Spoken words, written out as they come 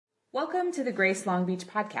Welcome to the Grace Long Beach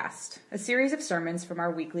podcast, a series of sermons from our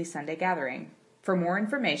weekly Sunday gathering. For more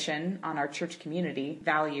information on our church community,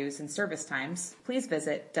 values, and service times, please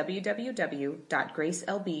visit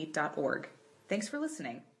www.gracelb.org. Thanks for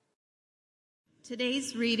listening.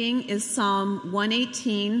 Today's reading is Psalm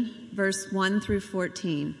 118, verse 1 through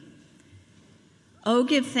 14. Oh,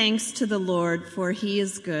 give thanks to the Lord, for he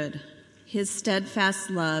is good. His steadfast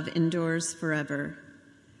love endures forever.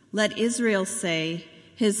 Let Israel say,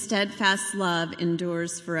 his steadfast love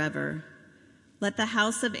endures forever. Let the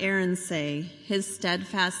house of Aaron say, his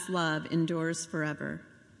steadfast love endures forever.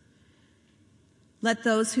 Let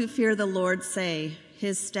those who fear the Lord say,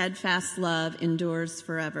 his steadfast love endures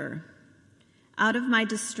forever. Out of my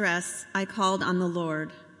distress I called on the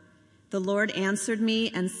Lord. The Lord answered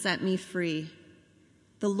me and set me free.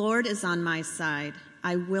 The Lord is on my side.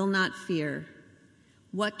 I will not fear.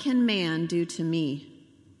 What can man do to me?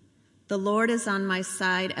 The Lord is on my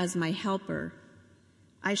side as my helper.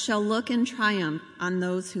 I shall look in triumph on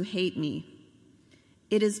those who hate me.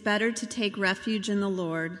 It is better to take refuge in the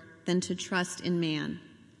Lord than to trust in man.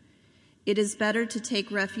 It is better to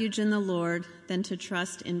take refuge in the Lord than to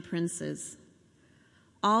trust in princes.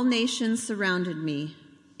 All nations surrounded me.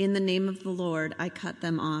 In the name of the Lord, I cut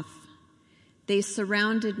them off. They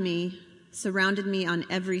surrounded me on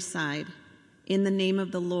every side. In the name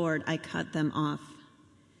of the Lord, I cut them off.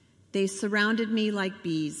 They surrounded me like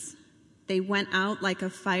bees. They went out like a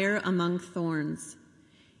fire among thorns.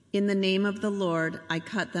 In the name of the Lord, I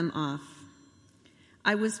cut them off.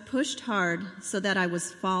 I was pushed hard so that I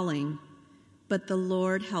was falling, but the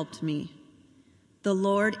Lord helped me. The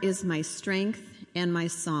Lord is my strength and my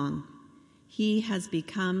song. He has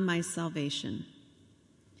become my salvation.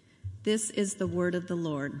 This is the word of the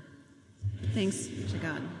Lord. Thanks to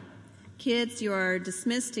God. Kids, you are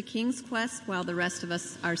dismissed to King's Quest while the rest of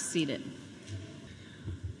us are seated.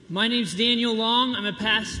 My name's Daniel Long. I'm a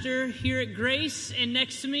pastor here at Grace, and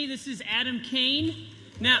next to me, this is Adam Kane.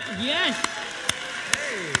 Now, yes.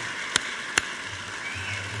 Hey.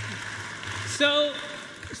 So,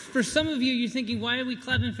 for some of you, you're thinking, why are we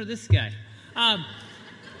clapping for this guy?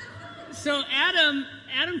 So Adam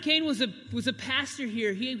Kane was a pastor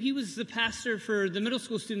here. He was the pastor for the middle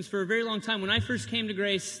school students for a very long time. When I first came to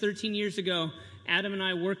Grace 13 years ago, Adam and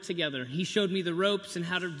I worked together. He showed me the ropes and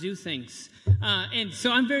how to do things. And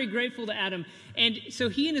so I'm very grateful to Adam. And so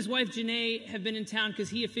he and his wife, Janae, have been in town because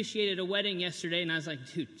he officiated a wedding yesterday. And I was like,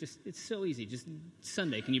 dude, it's so easy. Just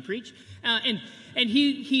Sunday. Can you preach? And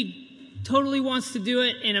he totally wants to do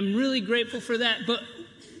it. And I'm really grateful for that. But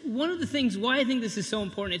one of the things why I think this is so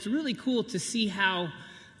important, it's really cool to see how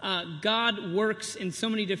God works in so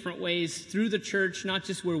many different ways through the church, not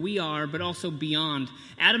just where we are, but also beyond.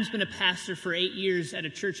 Adam's been a pastor for 8 years at a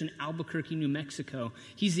church in Albuquerque, New Mexico.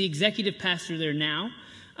 He's the executive pastor there now,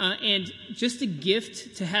 and just a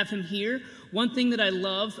gift to have him here. One thing that I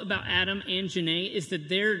love about Adam and Janae is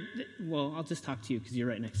that I'll just talk to you because you're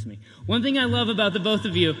right next to me. One thing I love about the both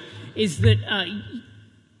of you is that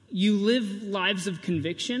you live lives of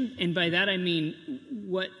conviction, and by that I mean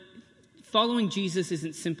following Jesus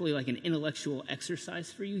isn't simply like an intellectual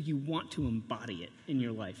exercise for you. You want to embody it in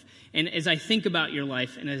your life. And as I think about your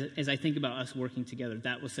life, and as I think about us working together,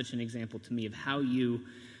 that was such an example to me of how you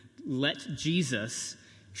let Jesus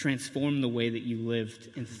transform the way that you lived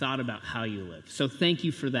and thought about how you live. So thank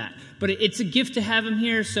you for that. But it's a gift to have him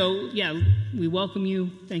here, so yeah, we welcome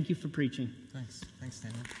you. Thank you for preaching. Thanks,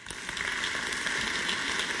 Daniel.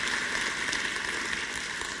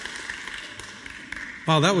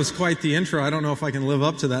 Wow, that was quite the intro. I don't know if I can live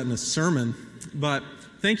up to that in a sermon, but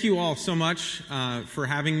thank you all so much for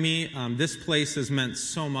having me. This place has meant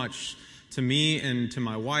so much to me and to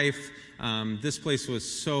my wife. This place was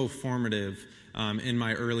so formative in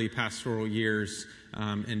my early pastoral years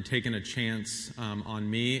and taking a chance on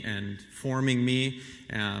me and forming me,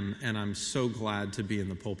 and I'm so glad to be in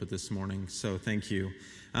the pulpit this morning, so thank you.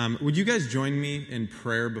 Would you guys join me in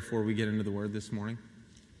prayer before we get into the Word this morning?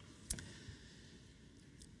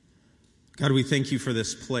 God, we thank you for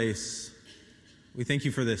this place. We thank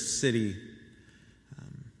you for this city.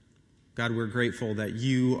 God, we're grateful that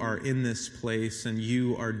you are in this place and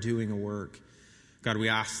you are doing a work. God, we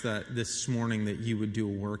ask that this morning that you would do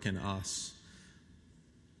a work in us.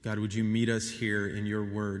 God, would you meet us here in your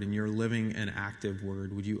word, in your living and active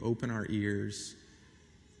word? Would you open our ears?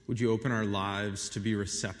 Would you open our lives to be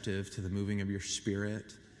receptive to the moving of your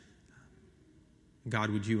Spirit? God,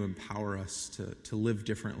 would you empower us to live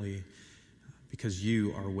differently because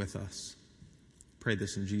you are with us? Pray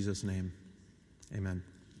this in Jesus' name. Amen.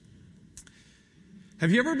 Have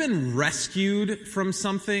you ever been rescued from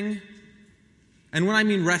something? And when I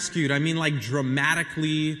mean rescued, I mean like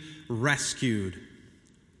dramatically rescued.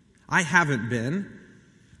 I haven't been,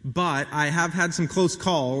 but I have had some close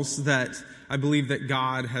calls that I believe that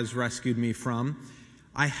God has rescued me from.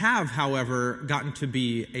 I have, however, gotten to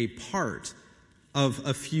be a part of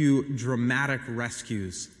a few dramatic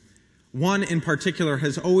rescues. One in particular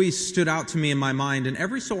has always stood out to me in my mind, and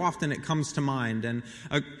every so often it comes to mind. And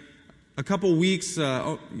a couple weeks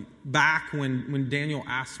back when Daniel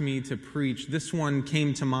asked me to preach, this one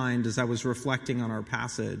came to mind as I was reflecting on our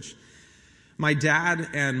passage. My dad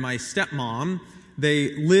and my stepmom,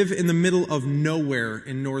 they live in the middle of nowhere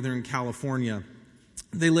in Northern California.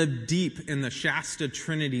 They live deep in the Shasta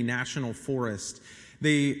Trinity National Forest.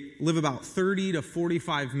 They live about 30 to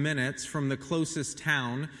 45 minutes from the closest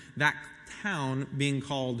town, that town being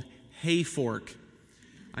called Hayfork.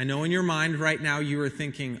 I know in your mind right now you are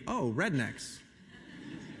thinking, oh, rednecks.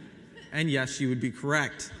 And yes, you would be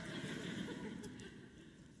correct.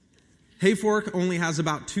 Hayfork only has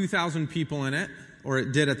about 2,000 people in it, or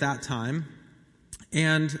it did at that time.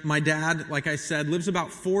 And my dad, like I said, lives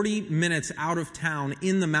about 40 minutes out of town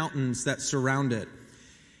in the mountains that surround it.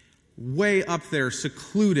 Way up there,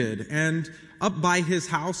 secluded. And up by his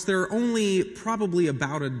house, there are only probably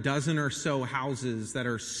about a dozen or so houses that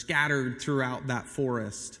are scattered throughout that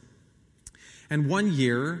forest. And one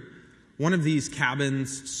year, one of these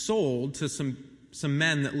cabins sold to some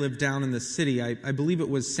men that lived down in the city. I believe it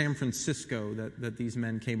was San Francisco that these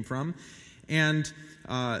men came from. And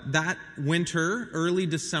that winter, early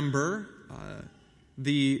December,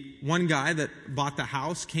 the one guy that bought the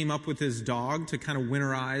house came up with his dog to kind of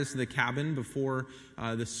winterize the cabin before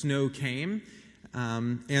the snow came.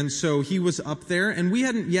 And so he was up there, and we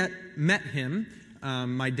hadn't yet met him.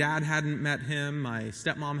 My dad hadn't met him. My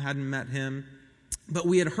stepmom hadn't met him. But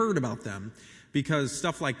we had heard about them because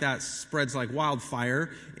stuff like that spreads like wildfire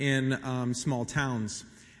in small towns.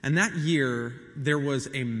 And that year, there was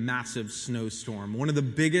a massive snowstorm, one of the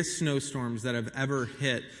biggest snowstorms that have ever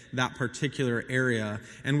hit that particular area.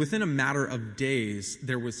 And within a matter of days,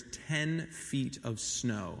 there was 10 feet of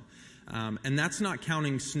snow. And that's not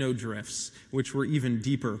counting snow drifts, which were even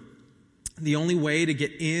deeper. The only way to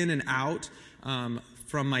get in and out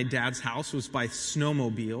from my dad's house was by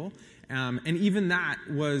snowmobile. And even that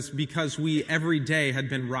was because we every day had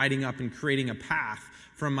been riding up and creating a path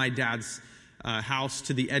from my dad's house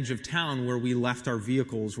to the edge of town where we left our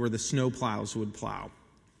vehicles, where the snow plows would plow.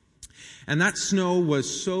 And that snow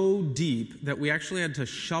was so deep that we actually had to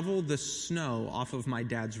shovel the snow off of my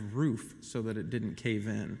dad's roof so that it didn't cave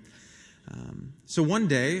in. So one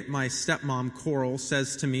day, my stepmom, Coral,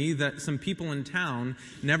 says to me that some people in town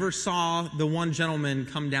never saw the one gentleman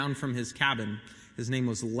come down from his cabin. His name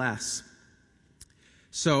was Les.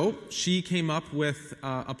 So she came up with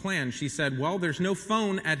a plan. She said, well, there's no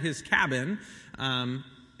phone at his cabin.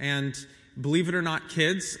 And believe it or not,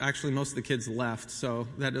 kids, actually most of the kids left, so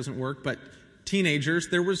that doesn't work. But teenagers,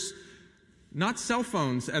 there was not cell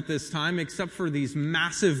phones at this time, except for these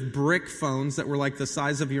massive brick phones that were like the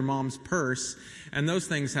size of your mom's purse. And those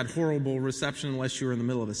things had horrible reception unless you were in the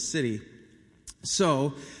middle of a city.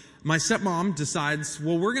 So my stepmom decides,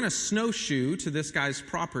 well, we're going to snowshoe to this guy's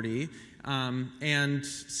property and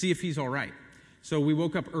see if he's all right. So we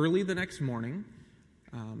woke up early the next morning.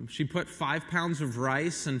 She put 5 pounds of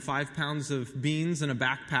rice and 5 pounds of beans in a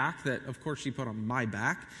backpack that, of course, she put on my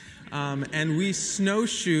back. And we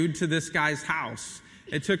snowshoed to this guy's house.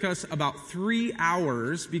 It took us about 3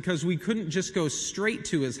 hours because we couldn't just go straight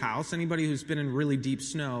to his house. Anybody who's been in really deep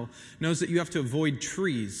snow knows that you have to avoid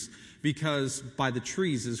trees, because by the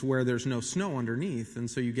trees is where there's no snow underneath, and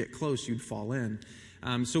so you get close, you'd fall in.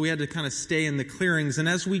 So we had to kind of stay in the clearings. And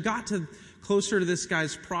as we got closer to this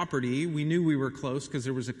guy's property, we knew we were close because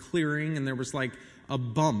there was a clearing and there was like a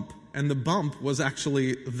bump. And the bump was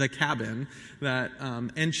actually the cabin.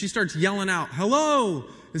 And she starts yelling out, hello,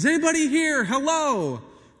 is anybody here? Hello.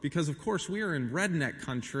 Because, of course, we are in redneck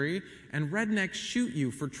country, and rednecks shoot you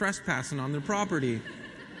for trespassing on their property.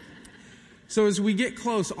 So as we get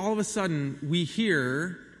close, all of a sudden, we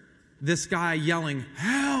hear this guy yelling,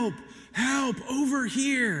 help, help, over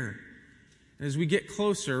here. And as we get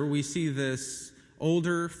closer, we see this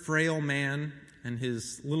older, frail man and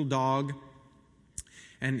his little dog.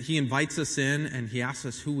 And he invites us in, and he asks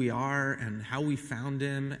us who we are and how we found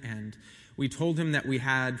him. And we told him that we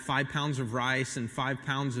had 5 pounds of rice and 5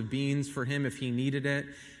 pounds of beans for him if he needed it.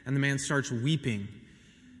 And the man starts weeping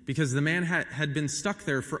because the man had been stuck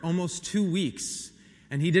there for almost 2 weeks.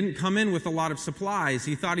 And he didn't come in with a lot of supplies.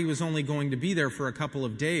 He thought he was only going to be there for a couple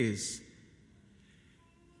of days.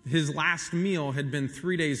 His last meal had been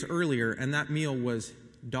 3 days earlier, and that meal was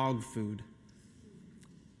dog food.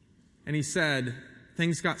 And he said,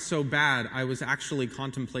 things got so bad, I was actually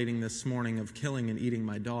contemplating this morning of killing and eating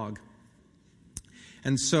my dog.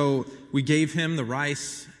 And so we gave him the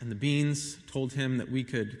rice and the beans, told him that we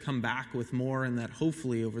could come back with more, and that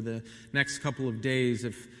hopefully over the next couple of days,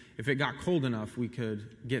 if it got cold enough, we could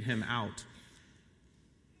get him out.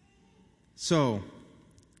 So,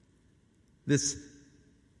 this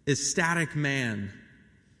ecstatic man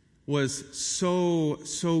was so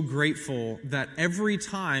grateful that every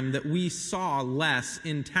time that we saw Les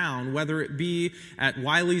in town, whether it be at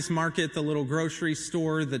Wiley's Market, the little grocery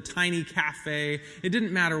store, the tiny cafe, it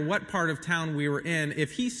didn't matter what part of town we were in,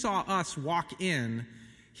 if he saw us walk in,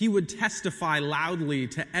 he would testify loudly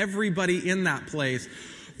to everybody in that place,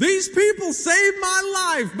 "These people saved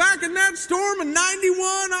my life. Back in that storm in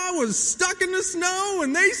 91, I was stuck in the snow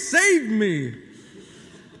and they saved me."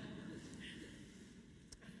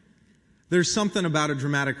 There's something about a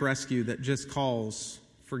dramatic rescue that just calls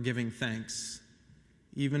for giving thanks.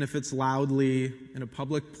 Even if it's loudly in a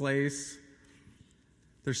public place,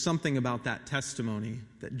 there's something about that testimony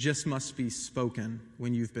that just must be spoken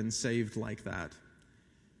when you've been saved like that.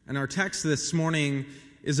 And our text this morning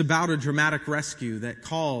is about a dramatic rescue that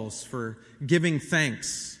calls for giving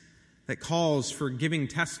thanks, that calls for giving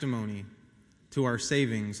testimony to our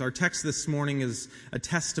savings. Our text this morning is a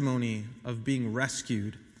testimony of being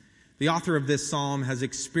rescued. The author of this psalm has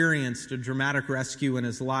experienced a dramatic rescue in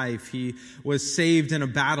his life. He was saved in a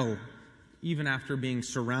battle, even after being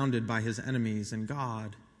surrounded by his enemies, and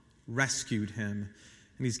God rescued him.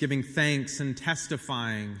 And he's giving thanks and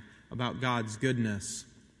testifying about God's goodness.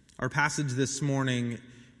 Our passage this morning,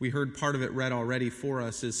 we heard part of it read already for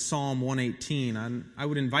us, is Psalm 118. I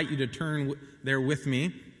would invite you to turn there with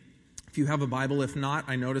me. If you have a Bible, if not,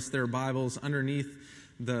 I notice there are Bibles underneath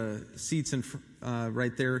the seats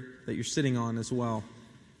right there that you're sitting on as well.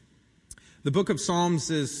 The book of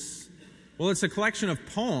Psalms is, it's a collection of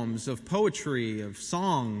poems, of poetry, of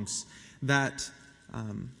songs that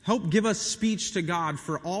help give us speech to God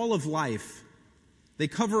for all of life. They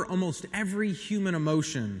cover almost every human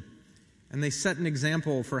emotion, and they set an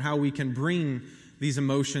example for how we can bring these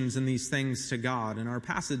emotions and these things to God. And our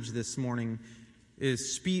passage this morning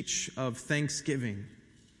is speech of thanksgiving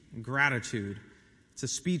and gratitude. It's a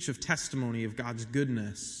speech of testimony of God's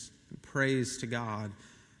goodness and praise to God,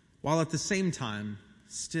 while at the same time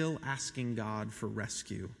still asking God for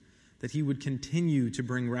rescue, that he would continue to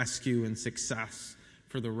bring rescue and success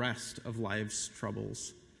for the rest of life's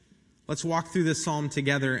troubles. Let's walk through this psalm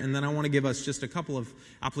together, and then I want to give us just a couple of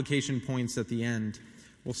application points at the end.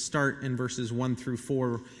 We'll start in verses 1 through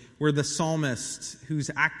 4, where the psalmist, who's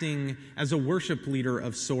acting as a worship leader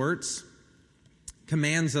of sorts,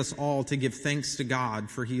 commands us all to give thanks to God,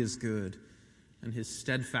 for he is good, and his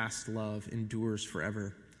steadfast love endures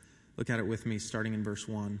forever. Look at it with me, starting in verse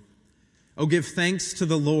 1. "Oh, give thanks to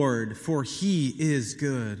the Lord, for he is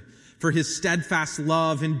good, for his steadfast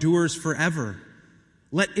love endures forever.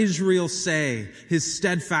 Let Israel say, his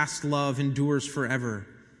steadfast love endures forever.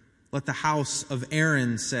 Let the house of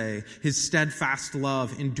Aaron say, his steadfast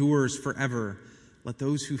love endures forever. Let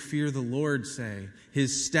those who fear the Lord say,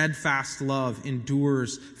 his steadfast love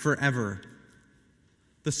endures forever."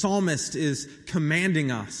 The psalmist is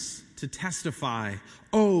commanding us to testify,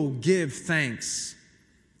 "Oh, give thanks."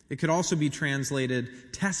 It could also be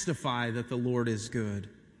translated, "Testify that the Lord is good,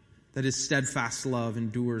 that his steadfast love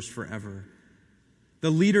endures forever."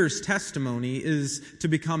 The leader's testimony is to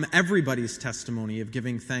become everybody's testimony of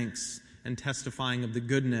giving thanks and testifying of the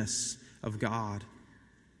goodness of God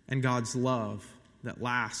and God's love that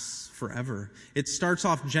lasts forever. It starts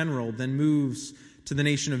off general, then moves to the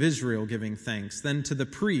nation of Israel giving thanks, then to the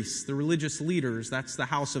priests, the religious leaders, that's the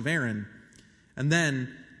house of Aaron, and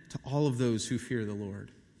then to all of those who fear the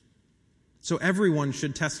Lord. So everyone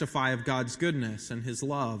should testify of God's goodness and his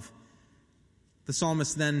love. The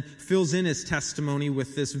psalmist then fills in his testimony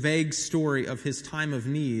with this vague story of his time of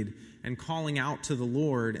need and calling out to the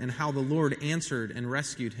Lord and how the Lord answered and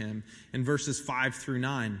rescued him in verses 5 through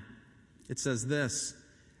 9. It says this,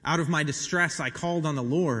 "Out of my distress I called on the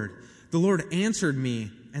Lord. The Lord answered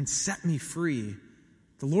me and set me free.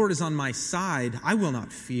 The Lord is on my side. I will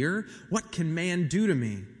not fear. What can man do to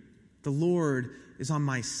me? The Lord is on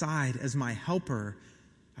my side as my helper.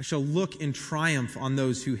 I shall look in triumph on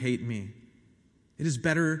those who hate me. It is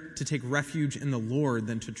better to take refuge in the Lord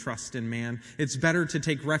than to trust in man. It's better to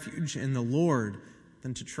take refuge in the Lord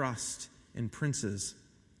than to trust in princes."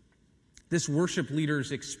 This worship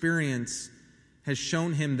leader's experience has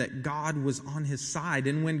shown him that God was on his side.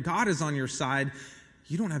 And when God is on your side,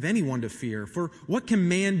 you don't have anyone to fear. For what can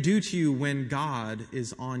man do to you when God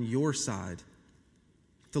is on your side?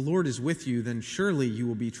 If the Lord is with you, then surely you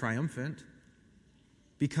will be triumphant.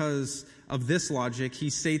 Because of this logic,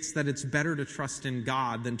 he states that it's better to trust in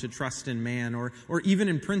God than to trust in man or even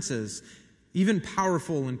in princes. Even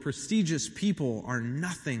powerful and prestigious people are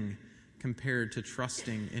nothing compared to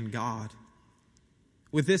trusting in God.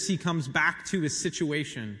 With this, he comes back to his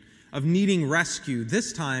situation of needing rescue,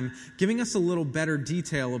 this time giving us a little better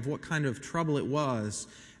detail of what kind of trouble it was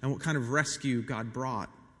and what kind of rescue God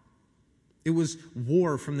brought. It was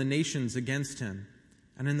war from the nations against him.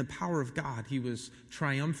 And in the power of God, he was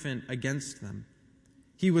triumphant against them.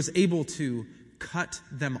 He was able to cut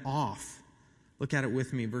them off. Look at it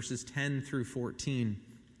with me, verses 10 through 14.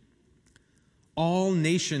 All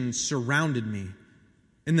nations surrounded me.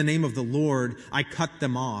 In the name of the Lord, I cut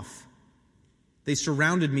them off. They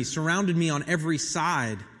surrounded me on every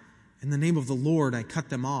side. In the name of the Lord, I cut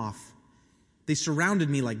them off. They surrounded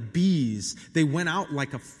me like bees. They went out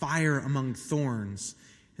like a fire among thorns.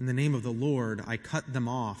 In the name of the Lord, I cut them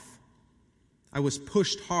off. I was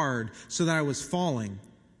pushed hard so that I was falling,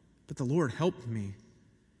 but the Lord helped me.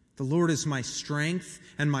 The Lord is my strength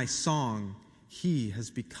and my song. He has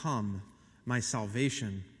become my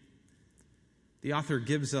salvation. The author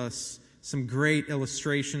gives us some great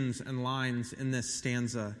illustrations and lines in this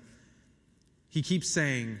stanza. He keeps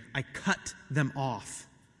saying, I cut them off.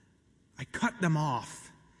 I cut them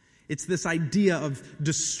off. It's this idea of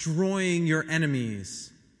destroying your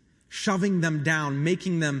enemies, shoving them down,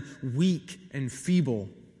 making them weak and feeble.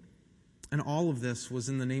 And all of this was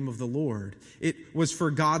in the name of the Lord. It was for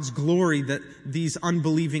God's glory that these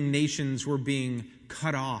unbelieving nations were being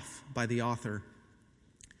cut off by the author.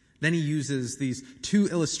 Then he uses these two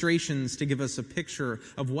illustrations to give us a picture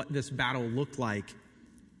of what this battle looked like.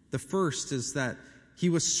 The first is that he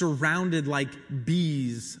was surrounded like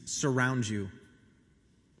bees surround you.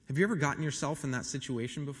 Have you ever gotten yourself in that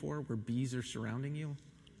situation before where bees are surrounding you?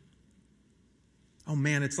 Oh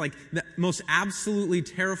man, it's like the most absolutely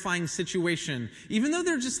terrifying situation. Even though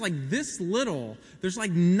they're just like this little, there's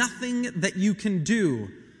like nothing that you can do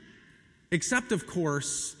except, of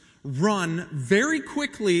course, run very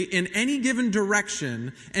quickly in any given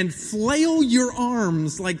direction and flail your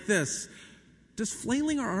arms like this. Does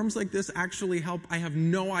flailing our arms like this actually help? I have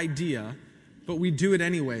no idea, but we do it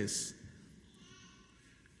anyways.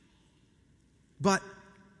 But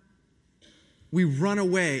we run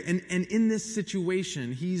away, and in this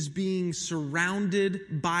situation, he's being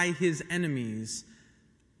surrounded by his enemies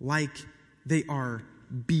like they are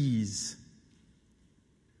bees.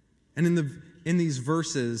 And in these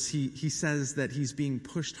verses, he says that he's being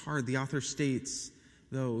pushed hard. The author states,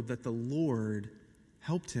 though, that the Lord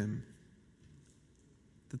helped him.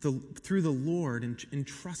 That through the Lord, in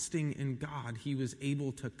trusting in God, he was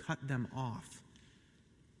able to cut them off.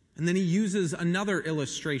 And then he uses another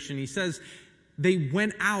illustration. He says, they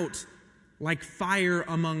went out like fire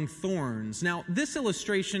among thorns. Now, this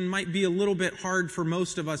illustration might be a little bit hard for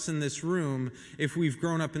most of us in this room if we've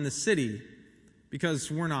grown up in the city, because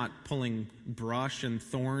we're not pulling brush and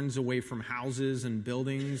thorns away from houses and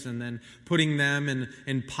buildings and then putting them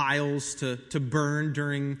in piles to burn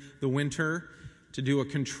during the winter, to do a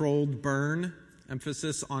controlled burn,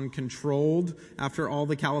 emphasis on controlled after all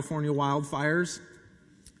the California wildfires.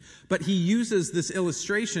 But he uses this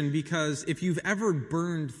illustration because if you've ever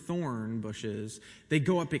burned thorn bushes, they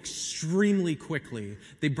go up extremely quickly.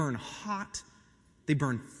 They burn hot, they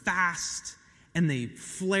burn fast, and they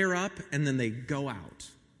flare up, and then they go out.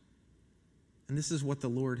 And this is what the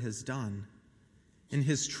Lord has done. In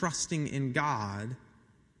his trusting in God,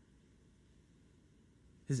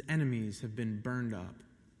 his enemies have been burned up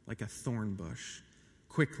like a thorn bush,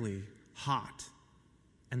 quickly, hot,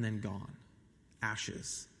 and then gone.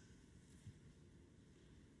 Ashes.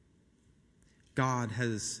 God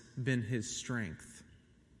has been his strength.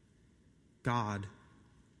 God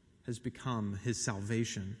has become his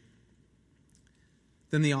salvation.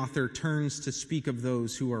 Then the author turns to speak of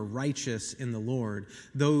those who are righteous in the Lord,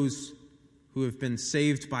 those who have been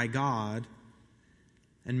saved by God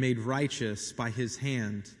and made righteous by his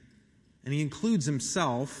hand. And he includes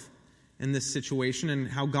himself in this situation and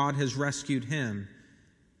how God has rescued him.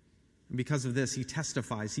 And because of this, he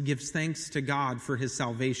testifies. He gives thanks to God for his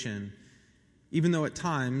salvation. Even though at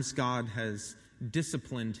times God has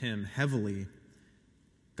disciplined him heavily,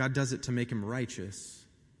 God does it to make him righteous.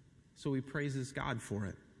 So he praises God for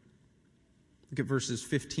it. Look at verses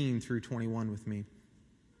 15 through 21 with me.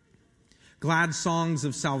 Glad songs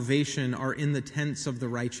of salvation are in the tents of the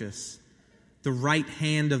righteous. The right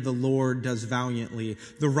hand of the Lord does valiantly.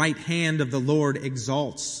 The right hand of the Lord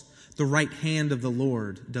exalts. The right hand of the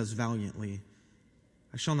Lord does valiantly.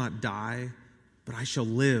 I shall not die, but I shall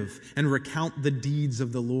live and recount the deeds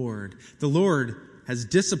of the Lord. The Lord has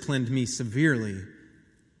disciplined me severely,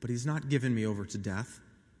 but he's not given me over to death.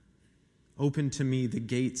 Open to me the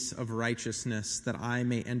gates of righteousness, that I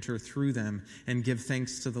may enter through them and give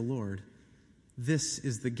thanks to the Lord. This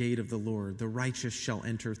is the gate of the Lord. The righteous shall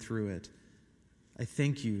enter through it. I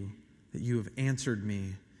thank you that you have answered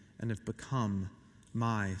me and have become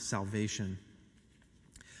my salvation.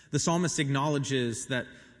 The psalmist acknowledges that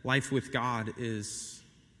life with God is,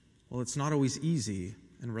 well, it's not always easy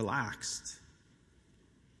and relaxed.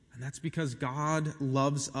 And that's because God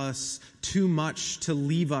loves us too much to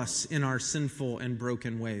leave us in our sinful and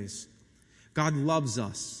broken ways. God loves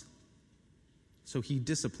us, so he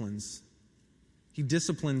disciplines. He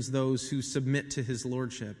disciplines those who submit to his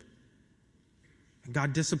lordship.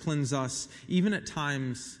 God disciplines us even at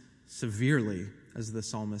times severely, as the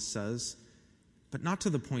psalmist says, but not to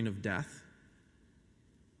the point of death.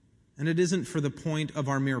 And it isn't for the point of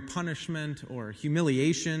our mere punishment or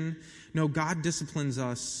humiliation. No, God disciplines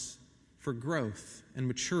us for growth and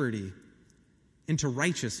maturity into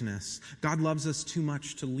righteousness. God loves us too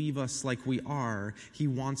much to leave us like we are. He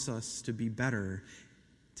wants us to be better,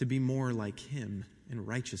 to be more like him in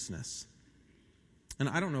righteousness. And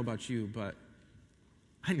I don't know about you, but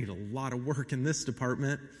I need a lot of work in this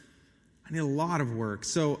department. I need a lot of work.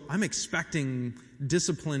 So I'm expecting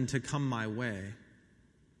discipline to come my way.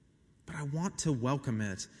 But I want to welcome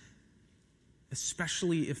it,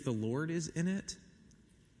 especially if the Lord is in it.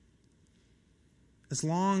 As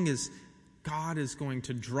long as God is going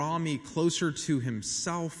to draw me closer to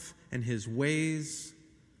himself and his ways,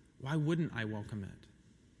 why wouldn't I welcome it?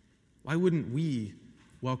 Why wouldn't we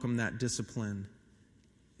welcome that discipline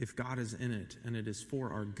if God is in it and it is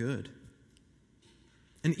for our good?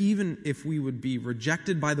 And even if we would be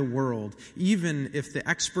rejected by the world, even if the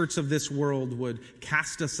experts of this world would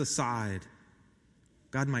cast us aside,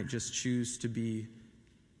 God might just choose to be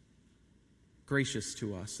gracious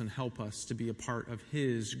to us and help us to be a part of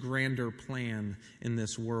his grander plan in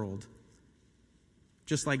this world.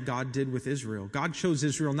 Just like God did with Israel. God chose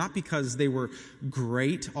Israel not because they were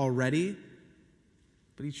great already,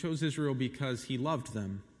 but he chose Israel because he loved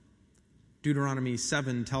them. Deuteronomy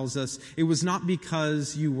 7 tells us, it was not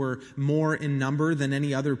because you were more in number than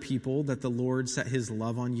any other people that the Lord set his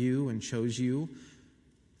love on you and chose you,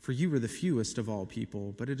 for you were the fewest of all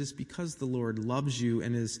people, but it is because the Lord loves you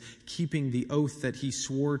and is keeping the oath that he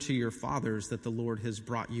swore to your fathers that the Lord has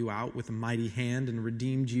brought you out with a mighty hand and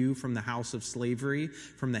redeemed you from the house of slavery,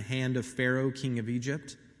 from the hand of Pharaoh, king of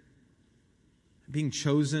Egypt. Being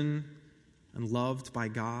chosen and loved by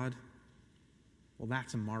God, well,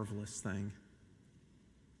 that's a marvelous thing.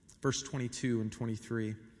 Verse 22 and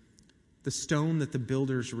 23. The stone that the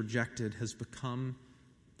builders rejected has become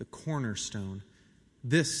the cornerstone.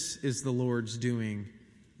 This is the Lord's doing.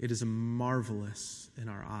 It is marvelous in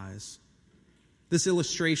our eyes. This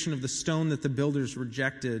illustration of the stone that the builders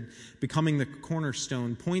rejected becoming the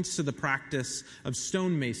cornerstone points to the practice of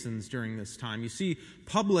stonemasons during this time. You see,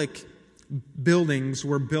 public buildings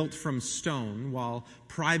were built from stone, while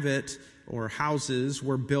private or houses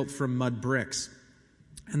were built from mud bricks.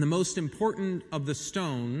 And the most important of the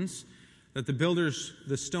stones that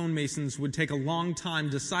the stonemasons would take a long time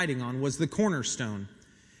deciding on was the cornerstone.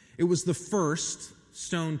 It was the first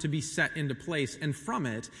stone to be set into place, and from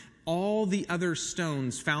it, all the other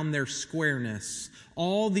stones found their squareness.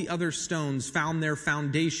 All the other stones found their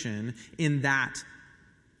foundation in that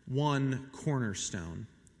one cornerstone.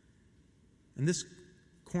 And this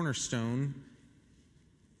cornerstone,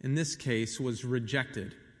 in this case, was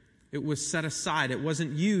rejected. It was set aside. It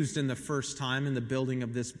wasn't used in the first time in the building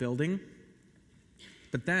of this building.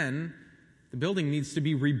 But then the building needs to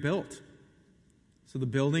be rebuilt. So the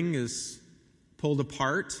building is pulled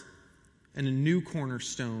apart and a new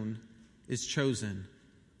cornerstone is chosen.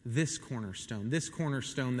 This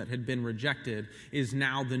cornerstone that had been rejected, is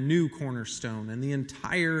now the new cornerstone. And the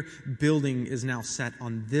entire building is now set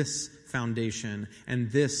on this foundation and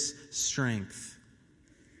this strength.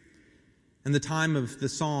 In the time of the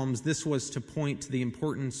Psalms, this was to point to the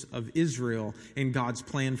importance of Israel in God's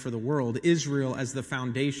plan for the world. Israel as the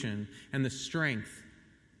foundation and the strength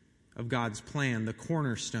of God's plan, the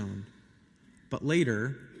cornerstone. But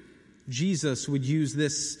later, Jesus would use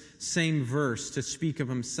this same verse to speak of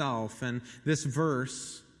himself. And this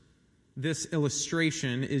verse, this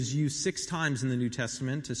illustration, is used 6 times in the New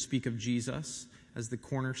Testament to speak of Jesus as the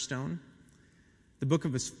cornerstone. The book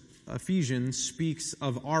of Ephesians speaks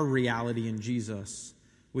of our reality in Jesus,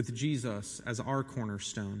 with Jesus as our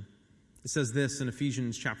cornerstone. It says this in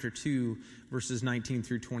Ephesians chapter 2, verses 19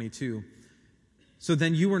 through 22. So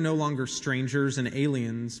then you are no longer strangers and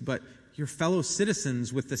aliens, but your fellow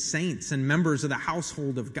citizens with the saints and members of the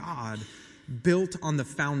household of God, built on the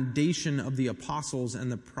foundation of the apostles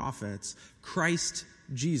and the prophets, Christ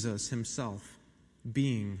Jesus himself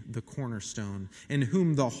being the cornerstone, in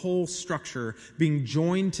whom the whole structure, being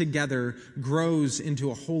joined together, grows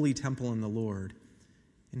into a holy temple in the Lord.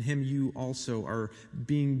 In him you also are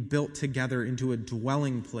being built together into a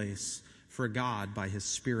dwelling place for God by his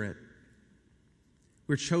Spirit.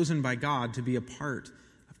 We're chosen by God to be a part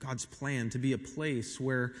of God's plan, to be a place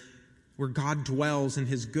where God dwells in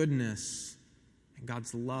his goodness and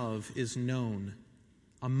God's love is known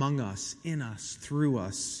among us, in us, through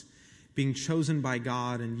us. Being chosen by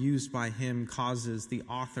God and used by him causes the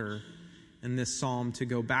author in this psalm to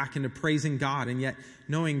go back into praising God, and yet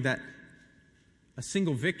knowing that a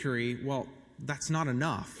single victory, well, that's not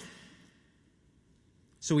enough.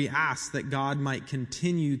 So we ask that God might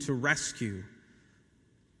continue to rescue,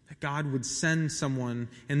 that God would send someone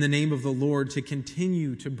in the name of the Lord to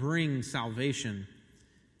continue to bring salvation,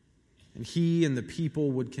 and he and the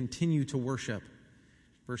people would continue to worship.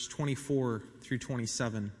 Verse 24 through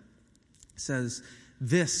 27 says,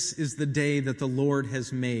 "This is the day that the Lord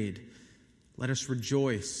has made. Let us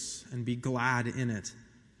rejoice and be glad in it.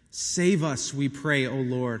 Save us, we pray, O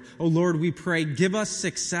Lord. O Lord, we pray, give us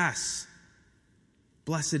success.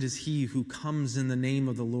 Blessed is he who comes in the name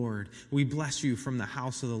of the Lord. We bless you from the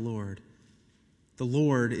house of the Lord. The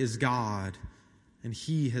Lord is God, and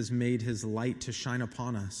he has made his light to shine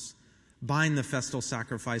upon us. Bind the festal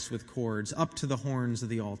sacrifice with cords up to the horns of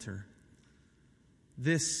the altar.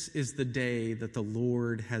 This is the day that the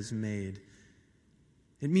Lord has made."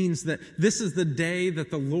 It means that this is the day that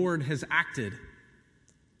the Lord has acted.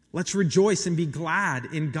 Let's rejoice and be glad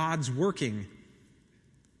in God's working.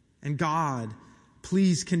 And God,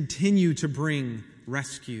 please continue to bring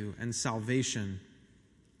rescue and salvation.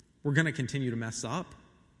 We're going to continue to mess up.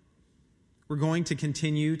 We're going to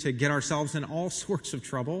continue to get ourselves in all sorts of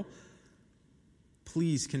trouble.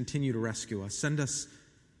 Please continue to rescue us. Send us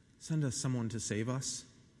someone to save us.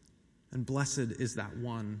 And blessed is that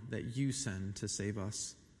one that you send to save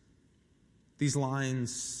us. These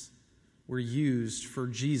lines were used for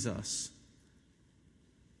Jesus.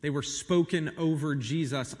 They were spoken over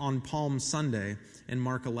Jesus on Palm Sunday in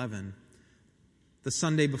Mark 11, the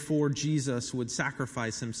Sunday before Jesus would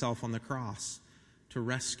sacrifice himself on the cross to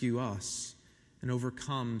rescue us and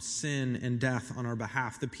overcome sin and death on our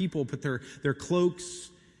behalf. The people put their cloaks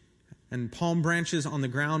and palm branches on the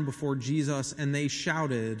ground before Jesus, and they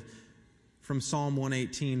shouted from Psalm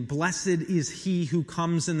 118, "Blessed is he who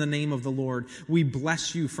comes in the name of the Lord. We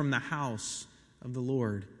bless you from the house of the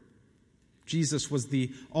Lord." Jesus was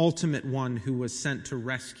the ultimate one who was sent to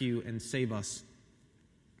rescue and save us.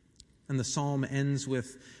 And the psalm ends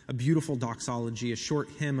with a beautiful doxology, a short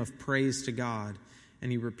hymn of praise to God,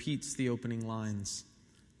 and he repeats the opening lines,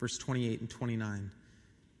 verse 28 and 29.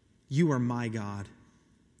 "You are my God,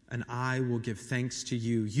 and I will give thanks to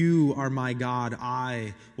you. You are my God,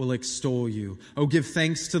 I will extol you. Oh, give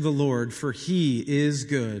thanks to the Lord, for he is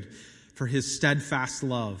good, for his steadfast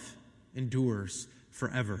love endures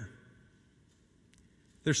forever."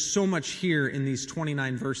 There's so much here in these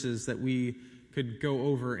 29 verses that we could go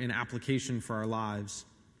over in application for our lives,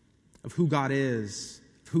 of who God is,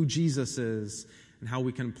 of who Jesus is, and how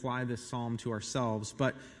we can apply this psalm to ourselves.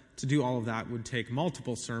 But to do all of that would take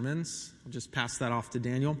multiple sermons. I'll just pass that off to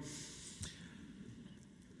Daniel.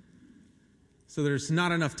 So there's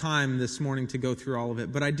not enough time this morning to go through all of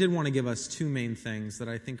it, but I did want to give us two main things that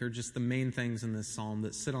I think are just the main things in this psalm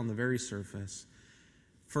that sit on the very surface.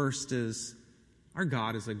 First is, our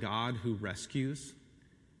God is a God who rescues.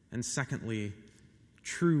 And secondly,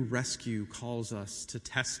 true rescue calls us to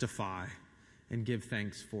testify and give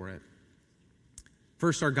thanks for it.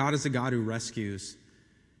 First, our God is a God who rescues.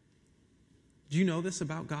 Do you know this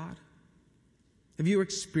about God? Have you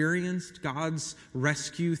experienced God's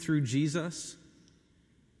rescue through Jesus?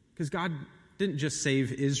 Because God didn't just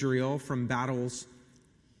save Israel from battles,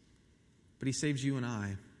 but he saves you and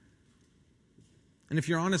I. And if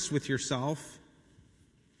you're honest with yourself,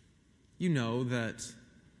 you know that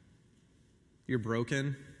you're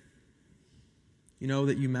broken. You know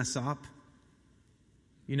that you mess up.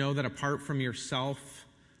 You know that apart from yourself,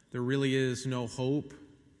 there really is no hope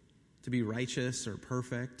to be righteous or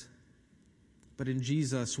perfect. But in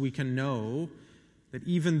Jesus, we can know that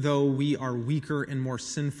even though we are weaker and more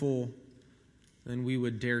sinful than we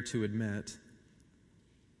would dare to admit,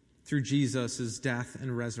 through Jesus' death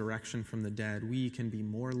and resurrection from the dead, we can be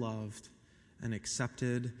more loved and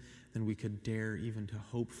accepted than we could dare even to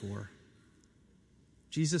hope for.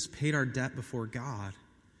 Jesus paid our debt before God.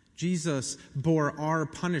 Jesus bore our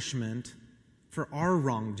punishment for our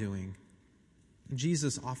wrongdoing. And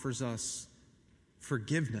Jesus offers us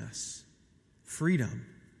forgiveness freedom.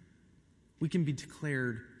 We can be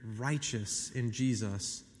declared righteous in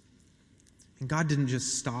Jesus. And God didn't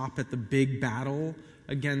just stop at the big battle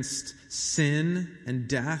against sin and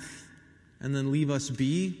death and then leave us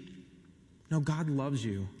be. No, God loves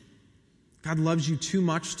you. God loves you too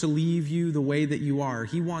much to leave you the way that you are.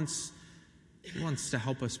 He wants to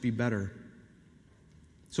help us be better.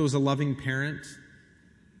 So as a loving parent,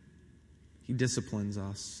 He disciplines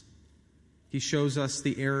us. He shows us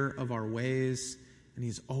the error of our ways, and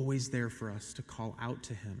He's always there for us to call out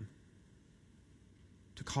to Him,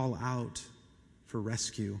 to call out for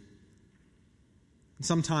rescue. And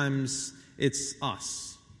sometimes it's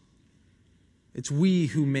us. It's we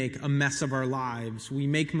who make a mess of our lives. We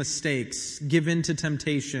make mistakes, give in to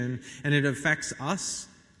temptation, and it affects us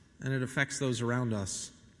and it affects those around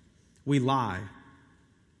us. We lie.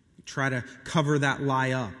 We try to cover that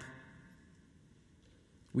lie up.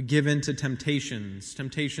 We give in to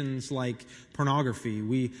temptations like pornography.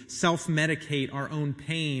 We self-medicate our own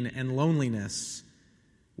pain and loneliness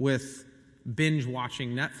with binge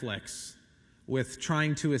watching Netflix, with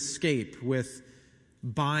trying to escape, with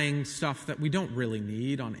buying stuff that we don't really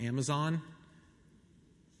need on Amazon,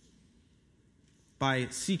 by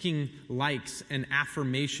seeking likes and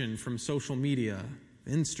affirmation from social media,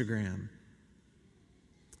 Instagram.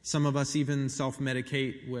 Some of us even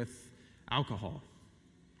self-medicate with alcohol.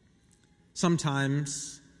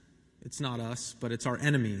 Sometimes it's not us, but it's our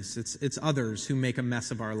enemies. It's others who make a mess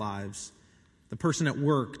of our lives. The person at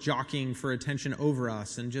work jockeying for attention over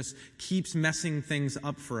us and just keeps messing things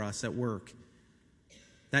up for us at work.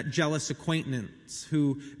 That jealous acquaintance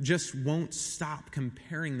who just won't stop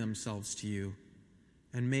comparing themselves to you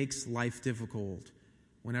and makes life difficult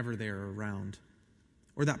whenever they're around.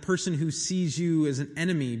 Or that person who sees you as an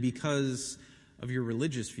enemy because of your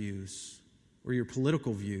religious views or your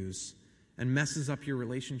political views and messes up your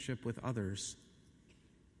relationship with others.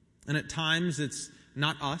 And at times it's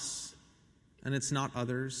not us and it's not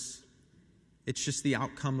others. It's just the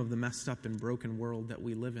outcome of the messed up and broken world that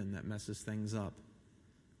we live in that messes things up.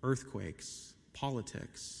 Earthquakes,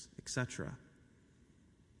 politics, etc.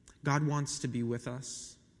 God wants to be with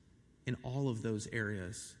us in all of those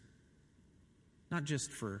areas. Not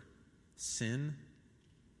just for sin.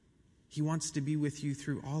 He wants to be with you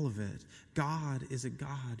through all of it. God is a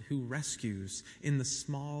God who rescues in the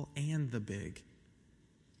small and the big.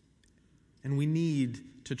 And we need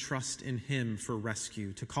to trust in Him for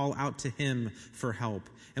rescue, to call out to Him for help.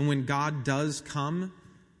 And when God does come,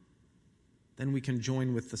 then we can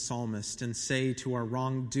join with the psalmist and say to our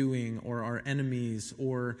wrongdoing or our enemies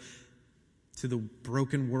or to the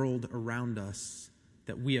broken world around us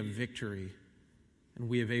that we have victory and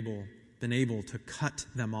we have been able to cut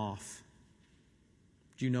them off.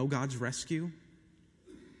 Do you know God's rescue?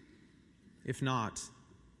 If not,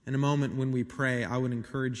 in a moment when we pray, I would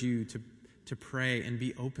encourage you to pray and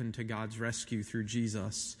be open to God's rescue through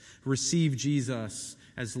Jesus. Receive Jesus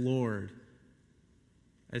as Lord,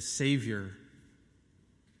 as Savior,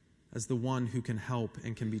 as the one who can help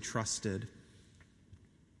and can be trusted.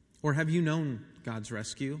 Or have you known God's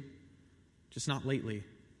rescue? Just not lately.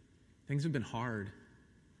 Things have been hard.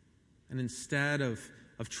 And instead of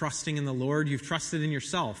trusting in the Lord, you've trusted in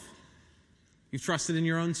yourself. You've trusted in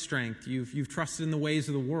your own strength. You've trusted in the ways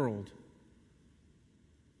of the world.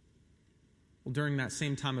 Well, during that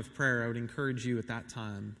same time of prayer, I would encourage you at that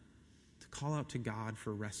time to call out to God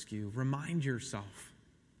for rescue. Remind yourself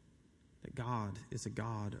that God is a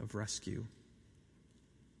God of rescue.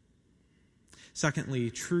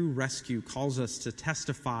 Secondly, true rescue calls us to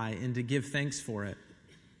testify and to give thanks for it.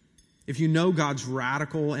 If you know God's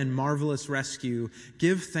radical and marvelous rescue,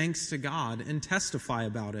 give thanks to God and testify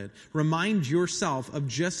about it. Remind yourself of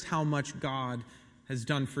just how much God has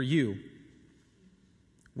done for you.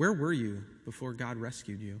 Where were you before God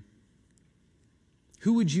rescued you?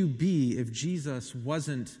 Who would you be if Jesus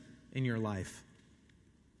wasn't in your life?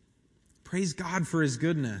 Praise God for His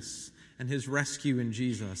goodness and His rescue in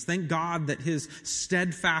Jesus. Thank God that His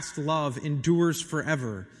steadfast love endures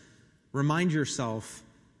forever. Remind yourself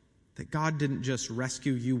that God didn't just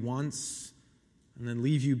rescue you once and then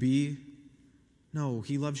leave you be. No,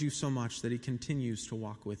 He loves you so much that He continues to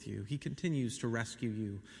walk with you. He continues to rescue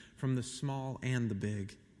you from the small and the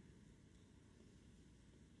big.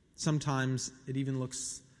 Sometimes it even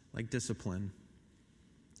looks like discipline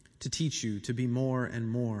to teach you to be more and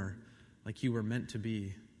more like you were meant to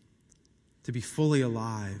be fully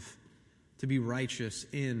alive, to be righteous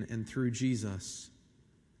in and through Jesus.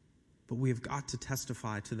 But we have got to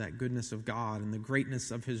testify to that goodness of God and the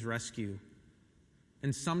greatness of His rescue.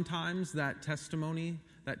 And sometimes that testimony,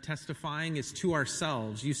 that testifying is to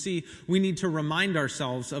ourselves. You see, we need to remind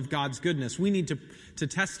ourselves of God's goodness. We need to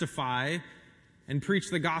testify and preach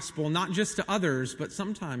the gospel not just to others, but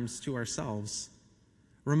sometimes to ourselves,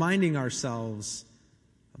 reminding ourselves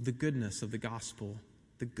of the goodness of the gospel,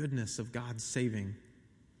 the goodness of God's saving.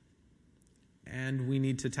 And we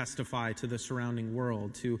need to testify to the surrounding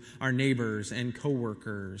world, to our neighbors and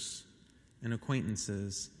coworkers and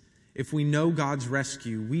acquaintances. If we know God's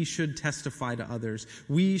rescue, we should testify to others.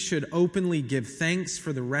 We should openly give thanks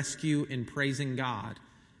for the rescue in praising God.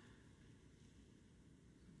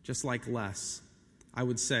 Just like Les, I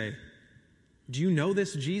would say, do you know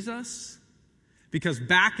this Jesus? Because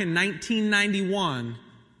back in 1991,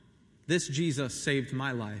 this Jesus saved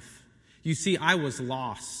my life. You see, I was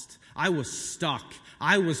lost. I was stuck.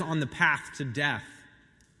 I was on the path to death.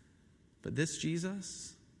 But this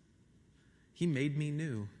Jesus, he made me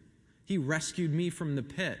new. He rescued me from the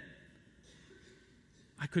pit.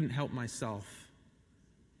 I couldn't help myself.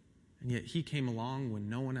 And yet he came along when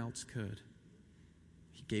no one else could.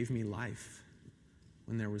 He gave me life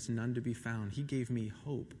when there was none to be found. He gave me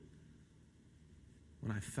hope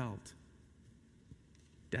when I felt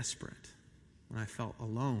desperate, when I felt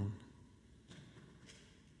alone,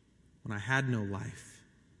 when I had no life.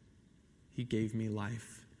 He gave me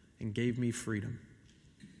life and gave me freedom.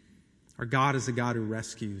 Our God is a God who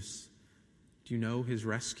rescues. Do you know his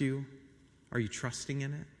rescue? Are you trusting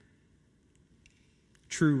in it?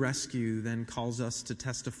 True rescue then calls us to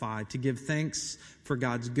testify, to give thanks for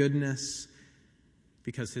God's goodness,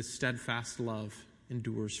 because his steadfast love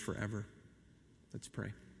endures forever. Let's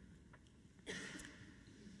pray.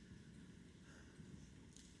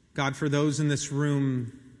 God, for those in this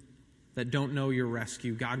room that don't know your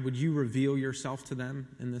rescue, God, would you reveal yourself to them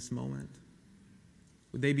in this moment?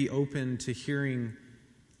 Would they be open to hearing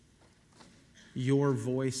your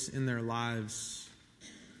voice in their lives,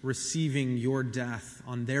 receiving your death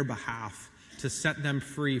on their behalf to set them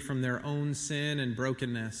free from their own sin and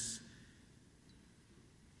brokenness?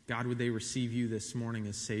 God, would they receive you this morning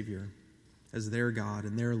as Savior, as their God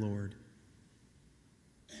and their Lord?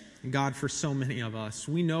 And God, for so many of us,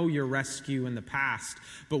 we know your rescue in the past,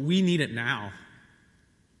 but we need it now.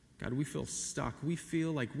 God, we feel stuck. We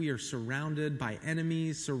feel like we are surrounded by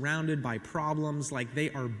enemies, surrounded by problems, like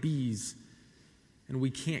they are bees, and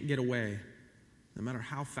we can't get away. No matter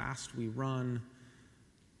how fast we run,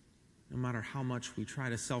 no matter how much we try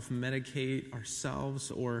to self-medicate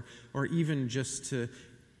ourselves, or even just to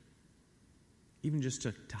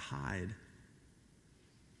hide.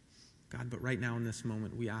 God, but right now in this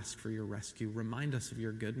moment, we ask for your rescue. Remind us of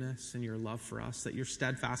your goodness and your love for us, that your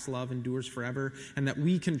steadfast love endures forever, and that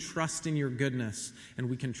we can trust in your goodness and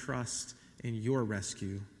we can trust in your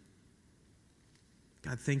rescue.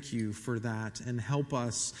 God, thank you for that, and help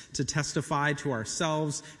us to testify to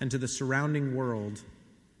ourselves and to the surrounding world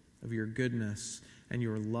of your goodness and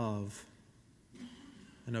your love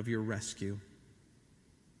and of your rescue.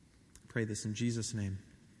 I pray this in Jesus' name.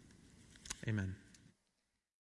 Amen.